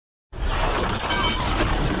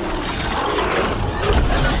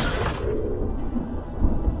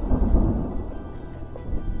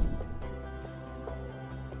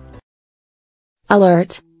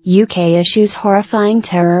Alert, UK issues horrifying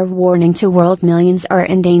terror warning to world, millions are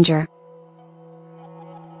in danger.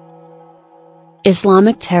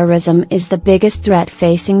 Islamic terrorism is the biggest threat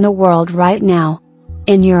facing the world right now.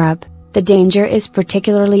 In Europe, the danger is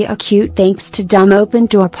particularly acute thanks to dumb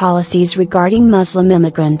open-door policies regarding Muslim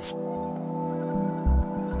immigrants.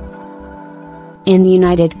 In the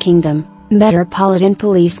United Kingdom, Metropolitan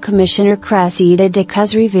Police Commissioner Cressida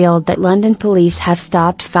has revealed that London police have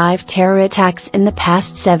stopped 5 terror attacks in the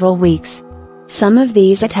past several weeks. Some of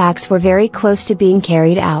these attacks were very close to being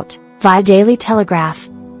carried out, via Daily Telegraph.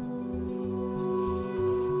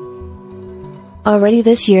 Already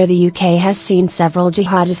this year the UK has seen several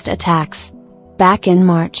jihadist attacks. Back in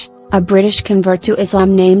March, a British convert to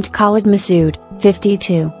Islam named Khalid Masood,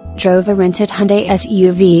 52, drove a rented Hyundai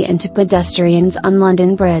SUV into pedestrians on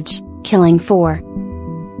London Bridge, killing 4.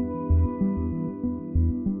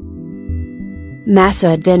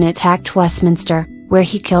 Massood then attacked Westminster, where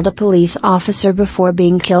he killed a police officer before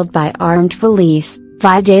being killed by armed police,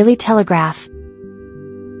 via Daily Telegraph.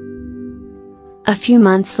 A few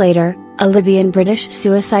months later, a Libyan-British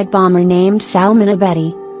suicide bomber named Salman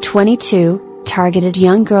Abedi, 22, targeted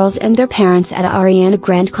young girls and their parents at an Ariana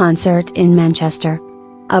Grande concert in Manchester.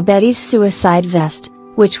 Abedi's suicide vest,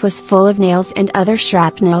 which was full of nails and other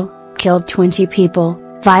shrapnel, killed 20 people,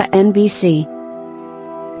 via NBC.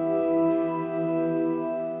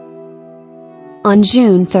 On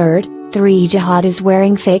June 3, 3 jihadis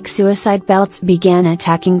wearing fake suicide belts began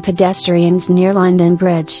attacking pedestrians near London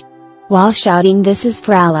Bridge. While shouting "This is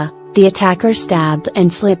for Allah," the attackers stabbed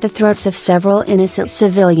and slit the throats of several innocent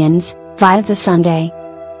civilians, via the Sunday.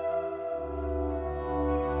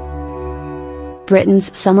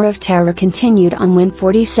 Britain's summer of terror continued on when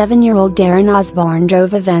 47-year-old Darren Osborne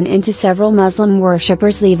drove a van into several Muslim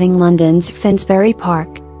worshippers leaving London's Finsbury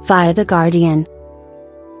Park, via The Guardian.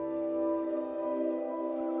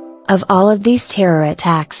 Of all of these terror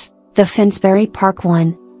attacks, the Finsbury Park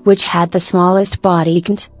one, which had the smallest body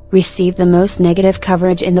count, received the most negative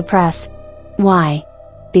coverage in the press. Why?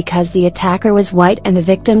 Because the attacker was white and the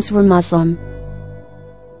victims were Muslim.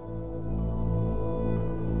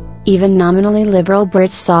 Even nominally liberal Brits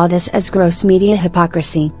saw this as gross media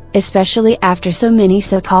hypocrisy, especially after so many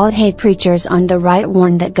so-called hate preachers on the right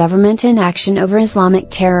warned that government inaction over Islamic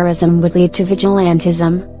terrorism would lead to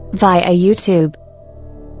vigilantism, via YouTube.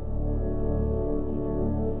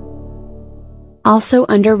 Also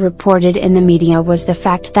underreported in the media was the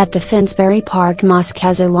fact that the Finsbury Park Mosque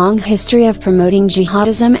has a long history of promoting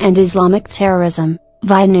jihadism and Islamic terrorism,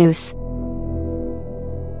 via news.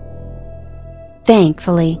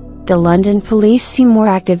 Thankfully, the London police seem more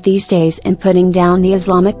active these days in putting down the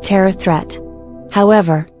Islamic terror threat.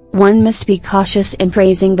 However, one must be cautious in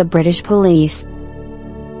praising the British police.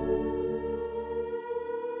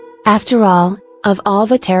 After all, of all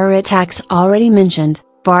the terror attacks already mentioned,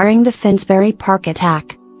 barring the Finsbury Park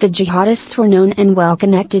attack, the jihadists were known and well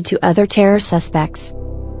connected to other terror suspects.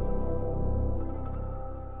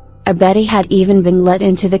 Abedi had even been let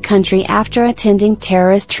into the country after attending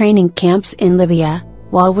terrorist training camps in Libya,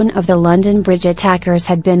 while one of the London Bridge attackers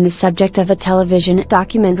had been the subject of a television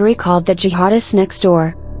documentary called The Jihadist Next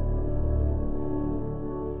Door.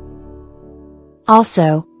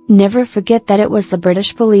 Also, never forget that it was the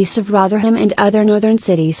British police of Rotherham and other northern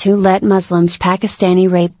cities who let Muslims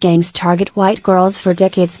Pakistani rape gangs target white girls for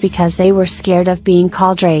decades because they were scared of being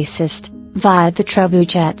called racist, via the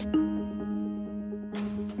Trebuchet.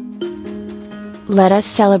 Let us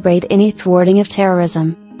celebrate any thwarting of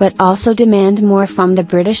terrorism, but also demand more from the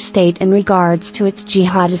British state in regards to its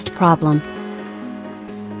jihadist problem.